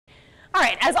All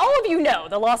right, as all of you know,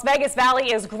 the Las Vegas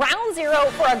Valley is ground zero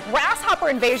for a grasshopper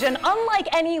invasion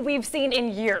unlike any we've seen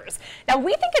in years. Now,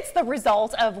 we think it's the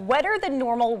result of wetter than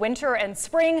normal winter and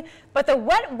spring, but the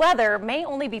wet weather may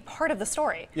only be part of the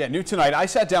story. Yeah, new tonight, I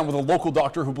sat down with a local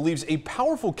doctor who believes a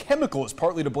powerful chemical is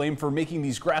partly to blame for making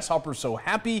these grasshoppers so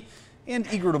happy and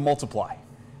eager to multiply.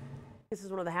 This is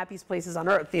one of the happiest places on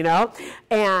earth, you know,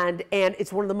 and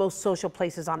it's one of the most social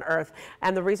places on earth.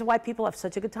 And the reason why people have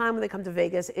such a good time when they come to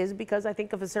Vegas is because I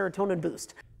think of a serotonin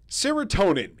boost.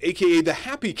 Serotonin, aka the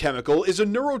happy chemical, is a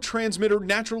neurotransmitter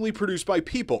naturally produced by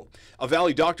people. A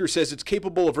Valley doctor says it's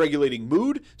capable of regulating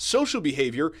mood, social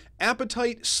behavior,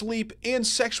 appetite, sleep, and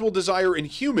sexual desire in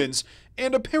humans,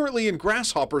 and apparently in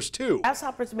grasshoppers too.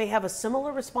 Grasshoppers may have a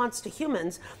similar response to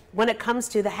humans when it comes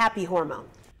to the happy hormone.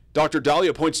 Dr.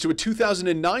 Daliah points to a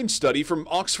 2009 study from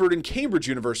Oxford and Cambridge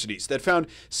universities that found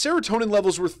serotonin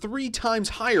levels were 3 times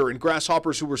higher in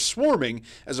grasshoppers who were swarming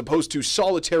as opposed to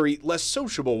solitary, less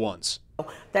sociable ones.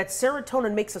 That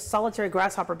serotonin makes a solitary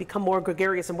grasshopper become more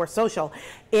gregarious and more social.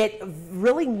 It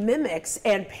really mimics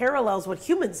and parallels what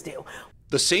humans do.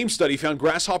 The same study found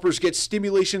grasshoppers get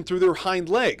stimulation through their hind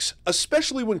legs,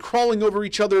 especially when crawling over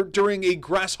each other during a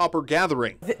grasshopper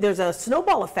gathering. There's a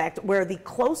snowball effect where the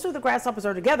closer the grasshoppers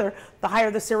are together, the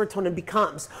higher the serotonin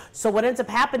becomes. So what ends up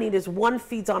happening is one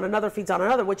feeds on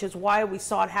another, which is why we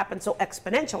saw it happen so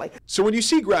exponentially. So when you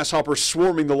see grasshoppers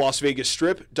swarming the Las Vegas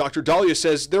Strip, Dr. Daliah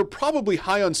says they're probably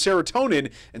high on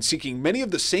serotonin and seeking many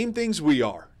of the same things we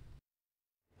are.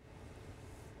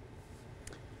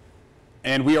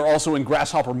 And we are also in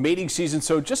grasshopper mating season,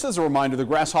 so just as a reminder, the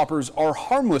grasshoppers are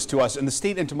harmless to us, and the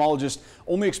state entomologist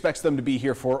only expects them to be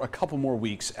here for a couple more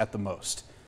weeks at the most.